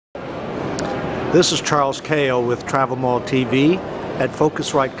This is Charles Kao with TravelMole TV at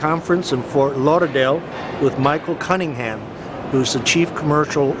PhoCusWright Conference in Fort Lauderdale with Michael Cunningham, who's the Chief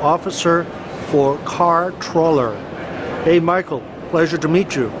Commercial Officer for CarTrawler. Hey Michael, pleasure to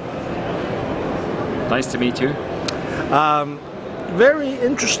meet you. Nice to meet you. Very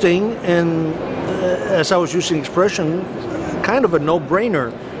interesting, and as I was using the expression, kind of a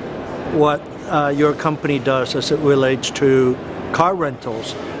no-brainer what your company does as it relates to car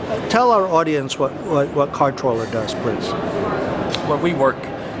rentals. Tell our audience what CarTrawler does, please. Well, we work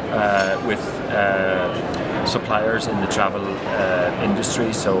with suppliers in the travel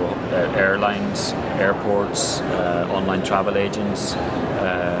industry, so airlines, airports, online travel agents,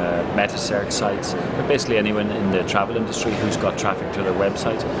 acirc sites, but basically anyone in the travel industry who's got traffic to their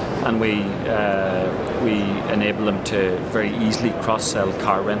website, and we enable them to very easily cross-sell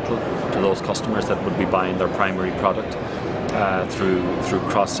car rental to those customers that would be buying their primary product through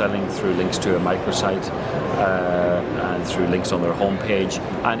cross-selling, through links to a microsite, and through links on their homepage,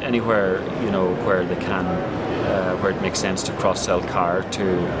 and anywhere where they can, where it makes sense to cross-sell car to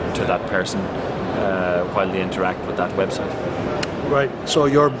that person while they interact with that website. Right. So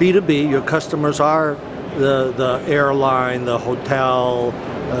your B2B, your customers are the airline, the hotel,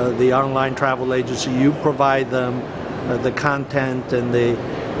 the online travel agency. You provide them the content and the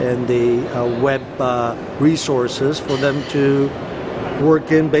web resources for them to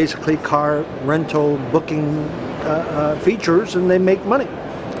work in basically car rental booking features, and they make money.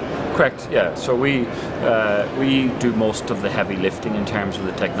 Correct. Yeah. So we do most of the heavy lifting in terms of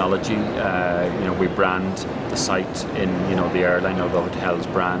the technology. We brand the site in the airline or the hotel's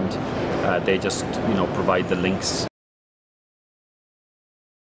brand. They just provide the links